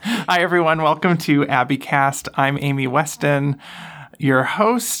Hi, everyone. Welcome to AbbeyCast. I'm Amy Weston, your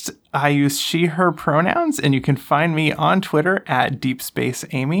host. I use she, her pronouns, and you can find me on Twitter at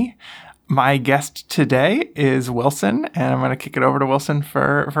DeepSpaceAmy. My guest today is Wilson, and I'm going to kick it over to Wilson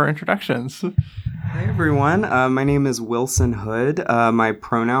for introductions. Hi, everyone. My name is Wilson Hood. My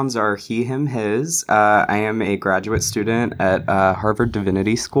pronouns are he, him, his. I am a graduate student at Harvard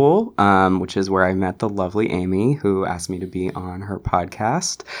Divinity School, which is where I met the lovely Amy, who asked me to be on her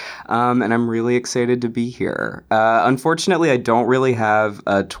podcast. And I'm really excited to be here. Unfortunately, I don't really have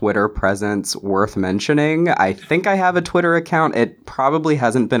a Twitter presence worth mentioning. I think I have a Twitter account. It probably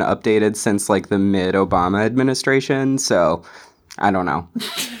hasn't been updated since like the mid-Obama administration, so I don't know.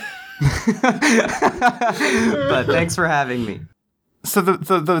 But thanks for having me. So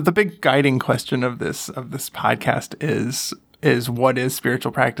the big guiding question of this podcast is what is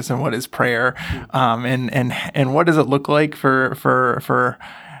spiritual practice and what is prayer, and what does it look like for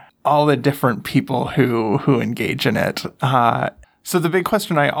all the different people who engage in it. So the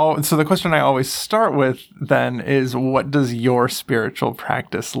question I always start with then is, what does your spiritual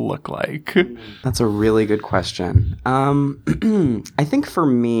practice look like? That's a really good question. I think for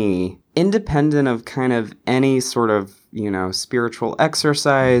me, independent of kind of any sort of, spiritual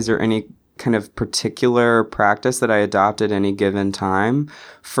exercise or any kind of particular practice that I adopt at any given time,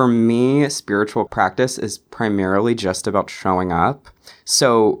 for me, spiritual practice is primarily just about showing up.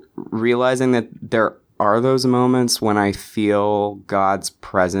 So realizing that there are those moments when I feel God's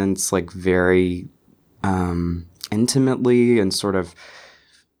presence like very intimately and sort of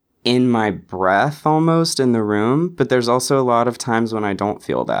in my breath almost in the room. But there's also a lot of times when I don't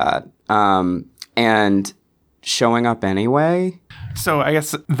feel that. And showing up anyway. So I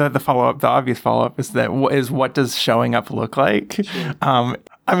guess the obvious follow-up is what does showing up look like? Sure.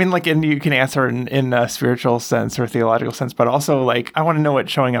 And you can answer in a spiritual sense or theological sense, but also I want to know what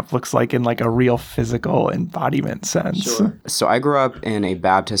showing up looks like in a real physical embodiment sense. Sure. So I grew up in a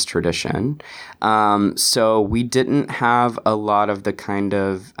Baptist tradition. So we didn't have a lot of the kind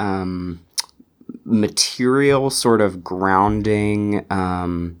of material sort of grounding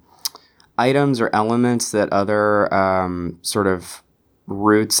items or elements that other sort of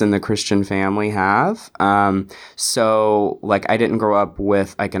roots in the Christian family have. So I didn't grow up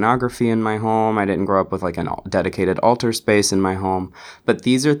with iconography in my home. I didn't grow up with a dedicated altar space in my home. But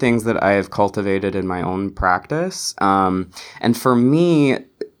these are things that I have cultivated in my own practice. And for me,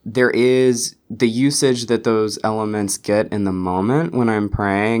 there is the usage that those elements get in the moment when I'm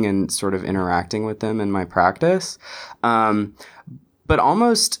praying and sort of interacting with them in my practice. But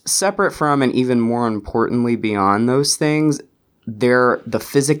almost separate from, and even more importantly beyond those things, the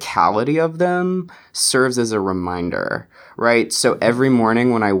physicality of them serves as a reminder, right? So every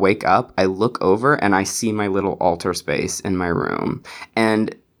morning when I wake up, I look over and I see my little altar space in my room.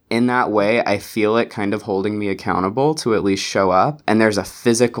 And in that way, I feel it kind of holding me accountable to at least show up. And there's a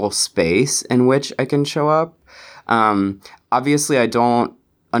physical space in which I can show up. Obviously, I don't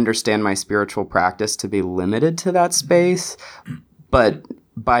understand my spiritual practice to be limited to that space, but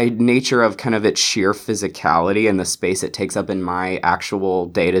by nature of kind of its sheer physicality and the space it takes up in my actual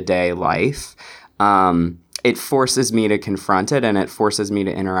day-to-day life, it forces me to confront it and it forces me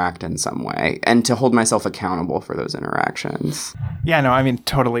to interact in some way and to hold myself accountable for those interactions. Yeah, no,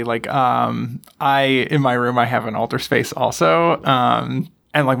 totally. In my room, I have an altar space also. And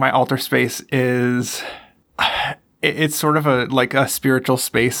my altar space is... It's sort of a spiritual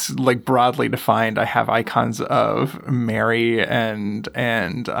space, broadly defined. I have icons of Mary and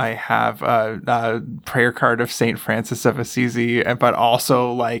I have a prayer card of Saint Francis of Assisi, but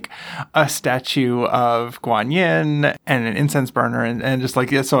also a statue of Guan Yin and an incense burner and just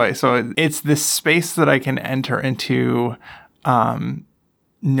so it's this space that I can enter into,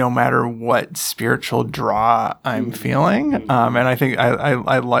 no matter what spiritual draw I'm feeling. And I think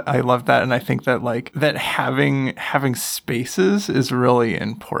I love that. And I think that that having spaces is really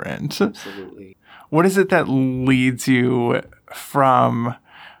important. Absolutely. What is it that leads you from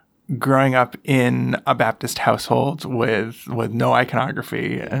growing up in a Baptist household with no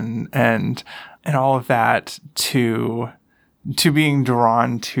iconography and all of that to being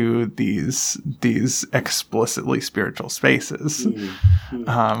drawn to these explicitly spiritual spaces?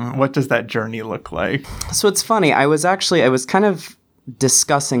 What does that journey look like? So it's funny. I was kind of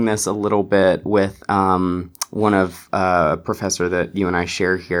discussing this a little bit with one of a professor that you and I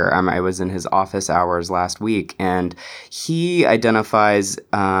share here. I was in his office hours last week, and he identifies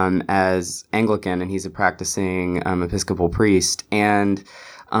as Anglican, and he's a practicing Episcopal priest. And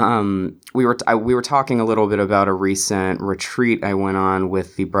we were talking a little bit about a recent retreat I went on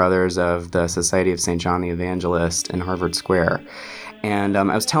with the brothers of the Society of St. John the Evangelist in Harvard Square. And I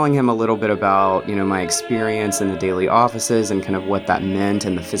was telling him a little bit about, my experience in the daily offices and kind of what that meant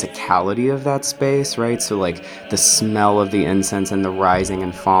and the physicality of that space, right? So like the smell of the incense and the rising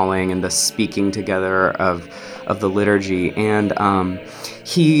and falling and the speaking together of the liturgy. And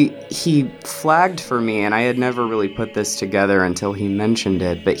he flagged for me, and I had never really put this together until he mentioned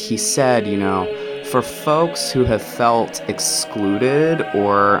it, but he said, for folks who have felt excluded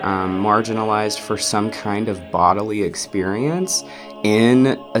or marginalized for some kind of bodily experience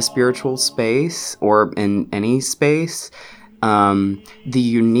in a spiritual space or in any space, the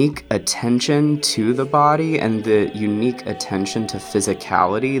unique attention to the body and the unique attention to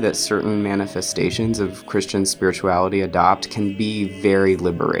physicality that certain manifestations of Christian spirituality adopt can be very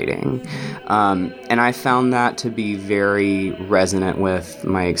liberating. And I found that to be very resonant with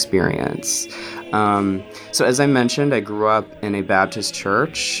my experience. So as I mentioned, I grew up in a Baptist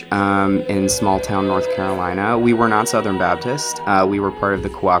church in small town North Carolina. We were not Southern Baptist. We were part of the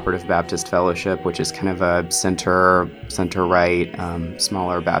Cooperative Baptist Fellowship, which is kind of a center-right,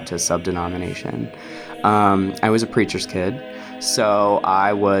 smaller Baptist subdenomination. I was a preacher's kid, so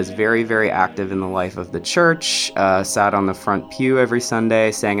I was very, very active in the life of the church, sat on the front pew every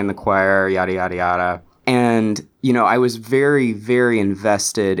Sunday, sang in the choir, yada, yada, yada. And, I was very, very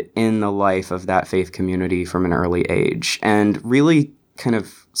invested in the life of that faith community from an early age and really kind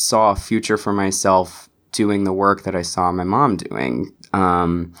of saw a future for myself doing the work that I saw my mom doing,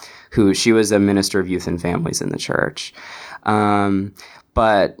 she was a minister of youth and families in the church.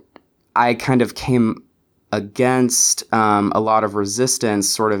 But I kind of came against a lot of resistance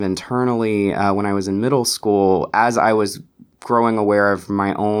sort of internally when I was in middle school as I was growing aware of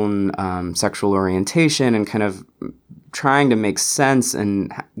my own sexual orientation and kind of trying to make sense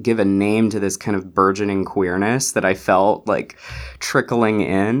and give a name to this kind of burgeoning queerness that I felt like trickling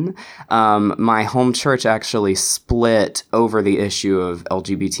in. My home church actually split over the issue of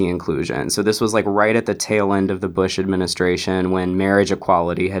LGBT inclusion. So this was like right at the tail end of the Bush administration when marriage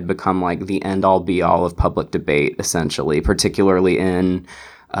equality had become like the end-all be-all of public debate, essentially, particularly in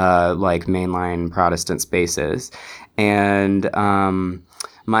like mainline Protestant spaces. And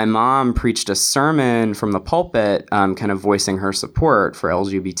my mom preached a sermon from the pulpit kind of voicing her support for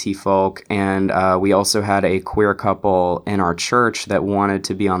LGBT folk. And we also had a queer couple in our church that wanted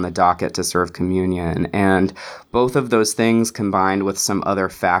to be on the docket to serve communion. And both of those things combined with some other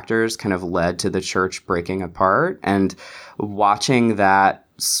factors kind of led to the church breaking apart. And watching that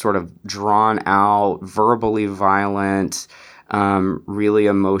sort of drawn out, verbally violent, really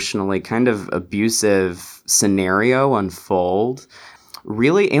emotionally kind of abusive scenario unfold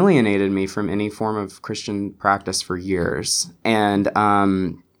really alienated me from any form of Christian practice for years. And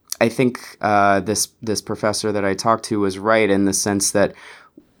I think this professor that I talked to was right in the sense that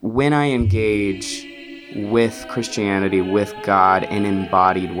when I engage with Christianity, with God in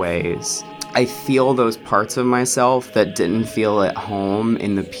embodied ways, I feel those parts of myself that didn't feel at home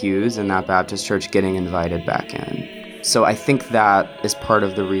in the pews in that Baptist church getting invited back in. So I think that is part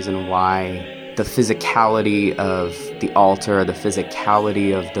of the reason why the physicality of the altar, the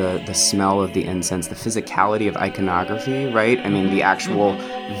physicality of the smell of the incense, the physicality of iconography, right? I mean, the actual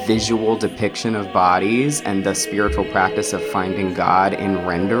visual depiction of bodies and the spiritual practice of finding God in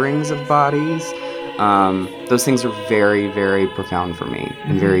renderings of bodies, those things are very, very profound for me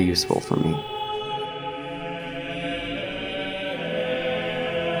and very useful for me.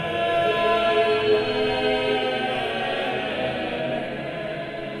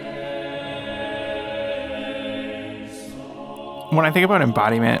 When I think about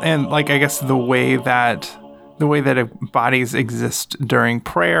embodiment and like, I guess the way that bodies exist during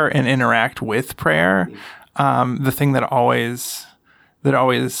prayer and interact with prayer, the thing that always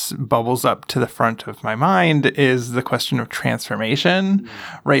bubbles up to the front of my mind is the question of transformation,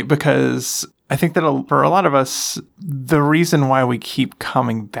 right? Because I think that for a lot of us, the reason why we keep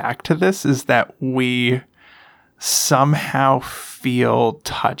coming back to this is that we somehow feel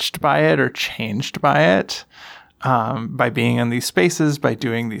touched by it or changed by it. By being in these spaces, by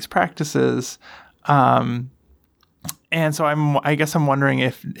doing these practices. And so I guess I'm wondering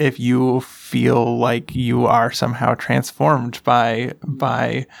if you feel like you are somehow transformed by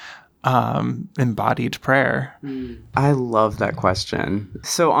embodied prayer. I love that question.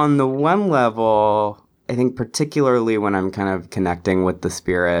 So on the one level, I think particularly when I'm kind of connecting with the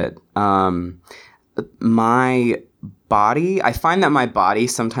Spirit, my body, I find that my body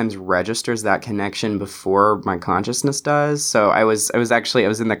sometimes registers that connection before my consciousness does. So I was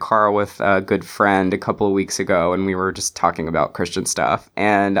in the car with a good friend a couple of weeks ago, and we were just talking about Christian stuff.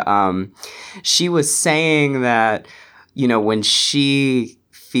 And she was saying that, when she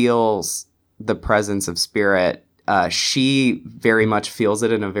feels the presence of Spirit, she very much feels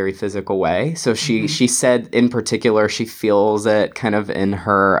it in a very physical way. So she said in particular she feels it kind of in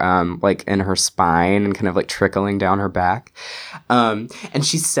her like in her spine and kind of like trickling down her back. And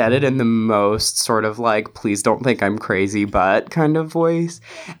she said it in the most sort of like, please don't think I'm crazy, but kind of voice.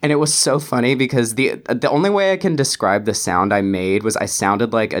 And it was so funny because the only way I can describe the sound I made was I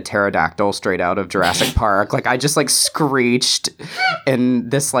sounded like a pterodactyl straight out of Jurassic Park. Like I just like screeched in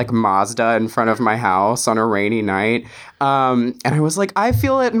this like Mazda in front of my house on a rainy night. And I was like, I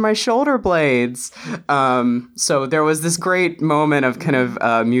feel it in my shoulder blades. So there was this great moment of kind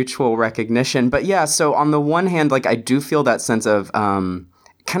of mutual recognition. But yeah, so on the one hand, like I do feel that sense of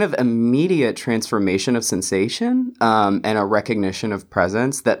kind of immediate transformation of sensation and a recognition of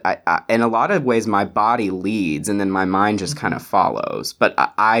presence that I in a lot of ways my body leads and then my mind just kind of follows. But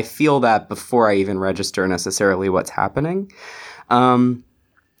I feel that before I even register necessarily what's happening.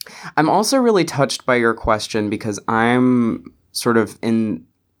 I'm also really touched by your question because I'm sort of in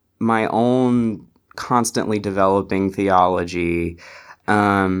my own constantly developing theology.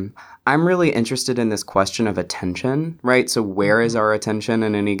 I'm really interested in this question of attention, right? So where is our attention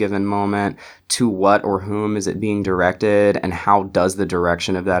in any given moment? To what or whom is it being directed? And how does the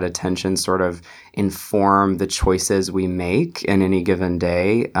direction of that attention sort of inform the choices we make in any given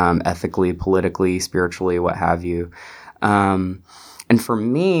day, ethically, politically, spiritually, what have you? And for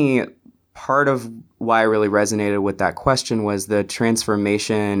me, part of why I really resonated with that question was the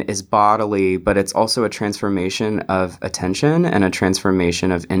transformation is bodily, but it's also a transformation of attention and a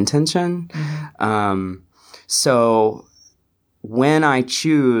transformation of intention. Mm-hmm. So when I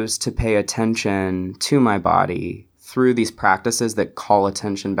choose to pay attention to my body through these practices that call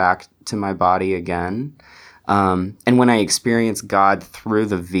attention back to my body again, and when I experience God through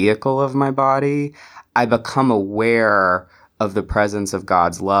the vehicle of my body, I become aware of the presence of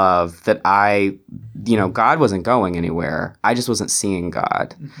God's love that God wasn't going anywhere. I just wasn't seeing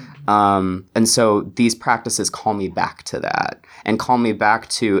God. Mm-hmm. And so these practices call me back to that and call me back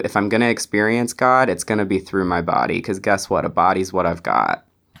to, if I'm going to experience God, it's going to be through my body. Because guess what? A body's what I've got.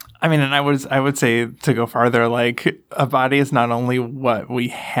 I mean, and I would say to go farther, like a body is not only what we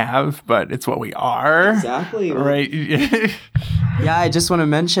have, but it's what we are. Exactly. Right. Yeah, I just want to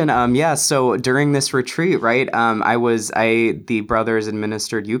mention, so during this retreat, right, the brothers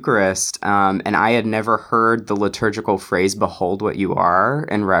administered Eucharist, and I had never heard the liturgical phrase, behold what you are,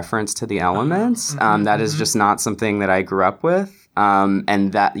 in reference to the elements. That is just not something that I grew up with.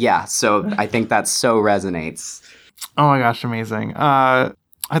 And that, so I think that so resonates. Oh my gosh, amazing.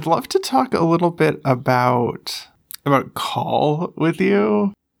 I'd love to talk a little bit about call with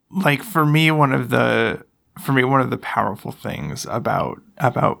you. Like for me, one of the powerful things about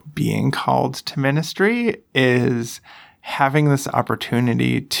being called to ministry is having this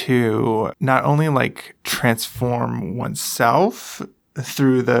opportunity to not only like transform oneself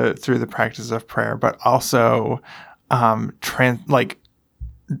through the practice of prayer, but also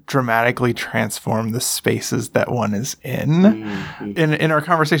dramatically transform the spaces that one is in. Mm-hmm. In our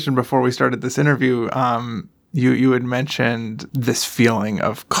conversation before we started this interview, you had mentioned this feeling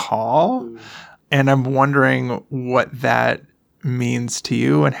of call. Mm-hmm. And I'm wondering what that means to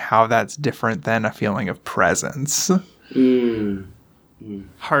you and how that's different than a feeling of presence.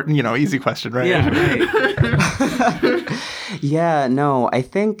 Hard, easy question, right? Yeah, right. Yeah, no, I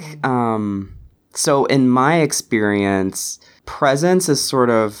think, so in my experience, presence is sort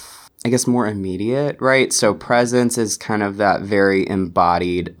of, I guess, more immediate, right? So presence is kind of that very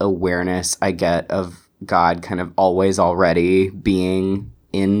embodied awareness I get of God kind of always already being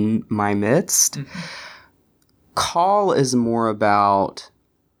in my midst. Mm-hmm. Call is more about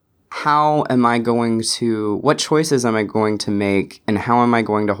what choices am I going to make, and how am I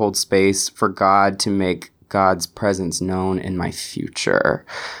going to hold space for God to make God's presence known in my future.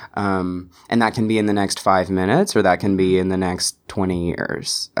 And that can be in the next 5 minutes, or that can be in the next 20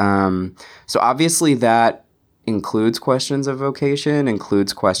 years. So obviously that includes questions of vocation,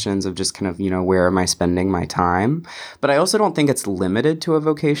 includes questions of just kind of, where am I spending my time? But I also don't think it's limited to a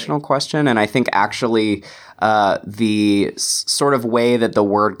vocational question. And I think actually the sort of way that the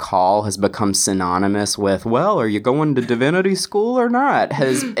word call has become synonymous with, well, are you going to divinity school or not?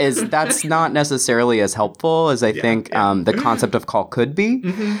 That's not necessarily as helpful as I think the concept of call could be.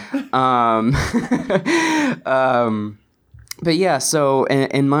 Mm-hmm. But yeah, so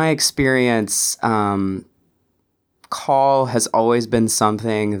in my experience, call has always been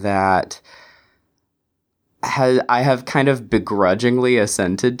something that I have kind of begrudgingly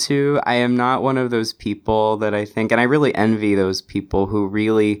assented to. I am not one of those people that I think, and I really envy those people who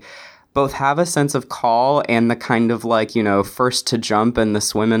really both have a sense of call and the kind of like, first to jump in the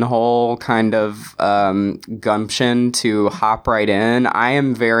swimming hole kind of gumption to hop right in. I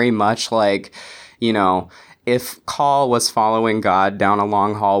am very much like, if call was following God down a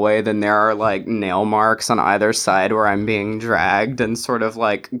long hallway, then there are like nail marks on either side where I'm being dragged and sort of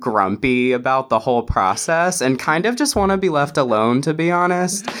like grumpy about the whole process and kind of just want to be left alone, to be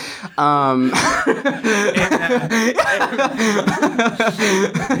honest.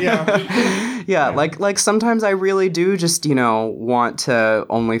 Yeah, like sometimes I really do just, want to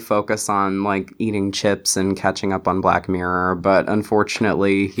only focus on like eating chips and catching up on Black Mirror, but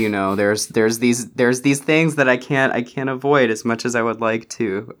unfortunately, there's these things that I can't avoid as much as I would like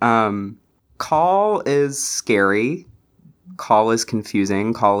to. Call is scary. Call is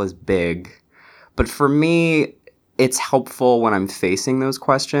confusing. Call is big. But for me, it's helpful when I'm facing those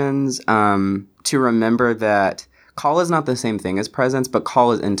questions to remember that call is not the same thing as presence, but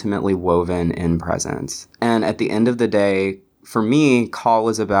call is intimately woven in presence. And at the end of the day, for me, call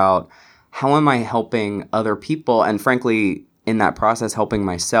is about how am I helping other people, and frankly, in that process, helping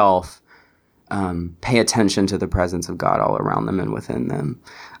myself pay attention to the presence of God all around them and within them.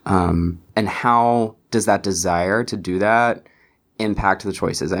 And how does that desire to do that impact the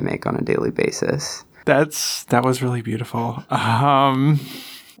choices I make on a daily basis? That was really beautiful.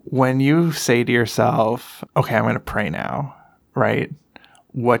 When you say to yourself, okay, I'm going to pray now, right?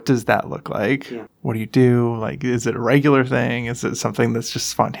 What does that look like? Yeah. What do you do? Like, is it a regular thing? Is it something that's just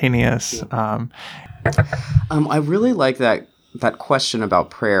spontaneous? Yeah. I really like that question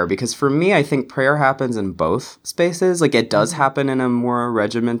about prayer, because for me, I think prayer happens in both spaces. Like, it does happen in a more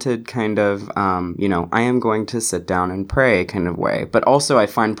regimented kind of, I am going to sit down and pray kind of way. But also I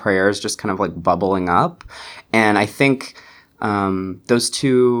find prayers just kind of like bubbling up. And I think those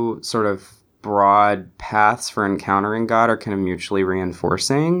two sort of broad paths for encountering God are kind of mutually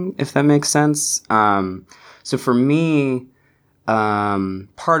reinforcing, if that makes sense. So for me,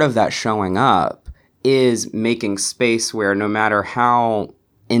 part of that showing up is making space where no matter how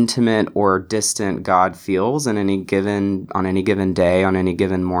intimate or distant God feels on any given day, on any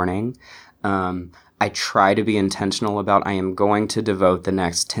given morning, I try to be intentional about I am going to devote the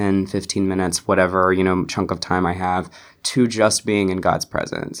next 10, 15 minutes, whatever, chunk of time I have, to just being in God's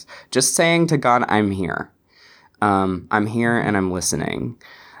presence. Just saying to God, I'm here. I'm here and I'm listening.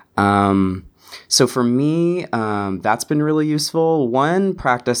 So for me, that's been really useful. One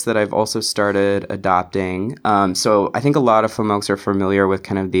practice that I've also started adopting, so I think a lot of folks are familiar with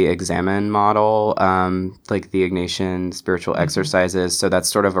kind of the Examen model, like the Ignatian spiritual exercises. So that's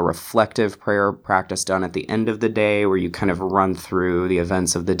sort of a reflective prayer practice done at the end of the day where you kind of run through the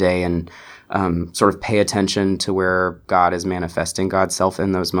events of the day and sort of pay attention to where God is manifesting God's self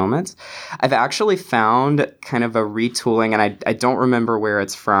in those moments. I've actually found kind of a retooling, and I don't remember where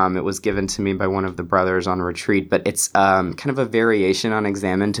it's from. It was given to me by one of the brothers on retreat, but it's kind of a variation on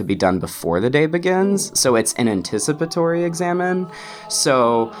Examen to be done before the day begins. So it's an anticipatory Examen.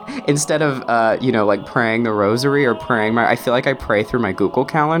 So instead of, like praying the rosary or I feel like I pray through my Google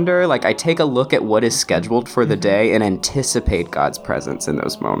Calendar. Like I take a look at what is scheduled for the day and anticipate God's presence in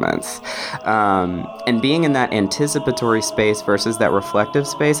those moments. And being in that anticipatory space versus that reflective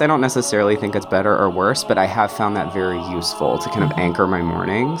space, I don't necessarily think it's better or worse, but I have found that very useful to kind of anchor my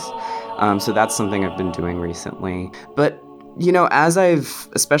mornings. So that's something I've been doing recently. But,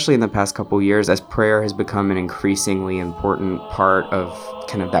 especially in the past couple years, as prayer has become an increasingly important part of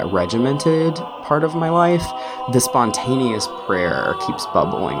kind of that regimented part of my life, the spontaneous prayer keeps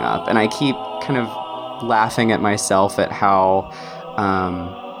bubbling up. And I keep kind of laughing at myself at how,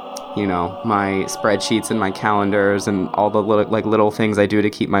 my spreadsheets and my calendars and all the little things I do to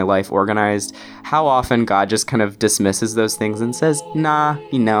keep my life organized, how often God just kind of dismisses those things and says, nah,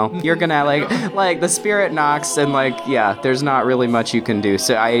 you're gonna like the Spirit knocks and there's not really much you can do.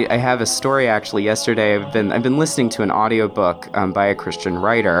 So I have a story actually yesterday. I've been listening to an audiobook by a Christian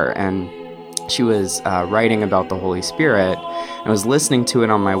writer, and she was writing about the Holy Spirit. I was listening to it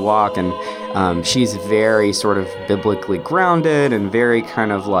on my walk, and she's very sort of biblically grounded and very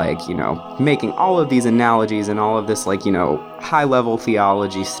kind of making all of these analogies and all of this high-level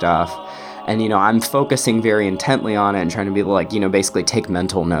theology stuff. And, I'm focusing very intently on it and trying to be basically take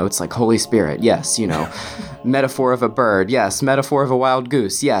mental notes, like Holy Spirit, yes, metaphor of a bird, yes, metaphor of a wild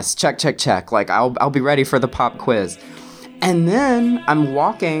goose, yes, check, check, check. I'll be ready for the pop quiz. And then I'm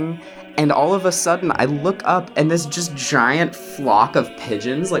walking, and all of a sudden, I look up, and this just giant flock of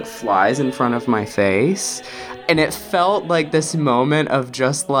pigeons, flies in front of my face. And it felt like this moment of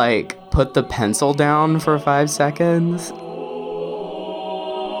just, put the pencil down for 5 seconds.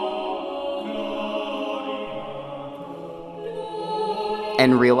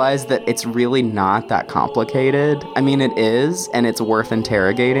 and realize that it's really not that complicated. I mean, it is, and it's worth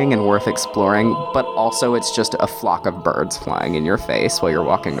interrogating and worth exploring, but also it's just a flock of birds flying in your face while you're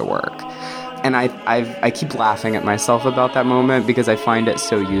walking to work. And I keep laughing at myself about that moment because I find it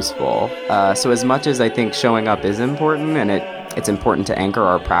so useful. So as much as I think showing up is important, and it's important to anchor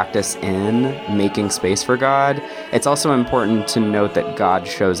our practice in making space for God, it's also important to note that God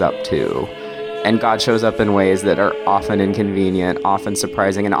shows up too. And God shows up in ways that are often inconvenient, often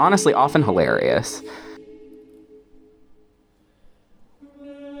surprising, and honestly, often hilarious.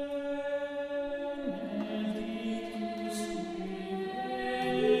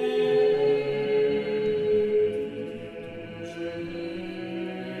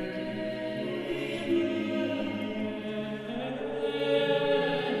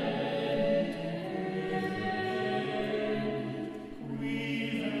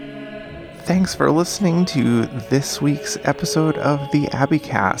 Thanks for listening to this week's episode of the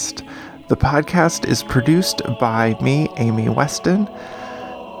Abbeycast. The podcast is produced by me, Amy Weston.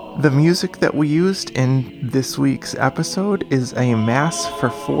 The music that we used in this week's episode is a Mass for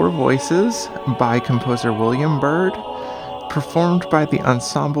 4 voices by composer William Byrd, performed by the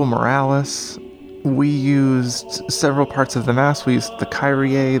Ensemble Morales. We used several parts of the Mass. We used the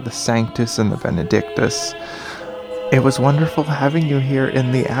Kyrie, the Sanctus, and the Benedictus. It was wonderful having you here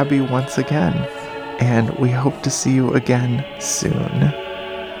in the Abbey once again, and we hope to see you again soon.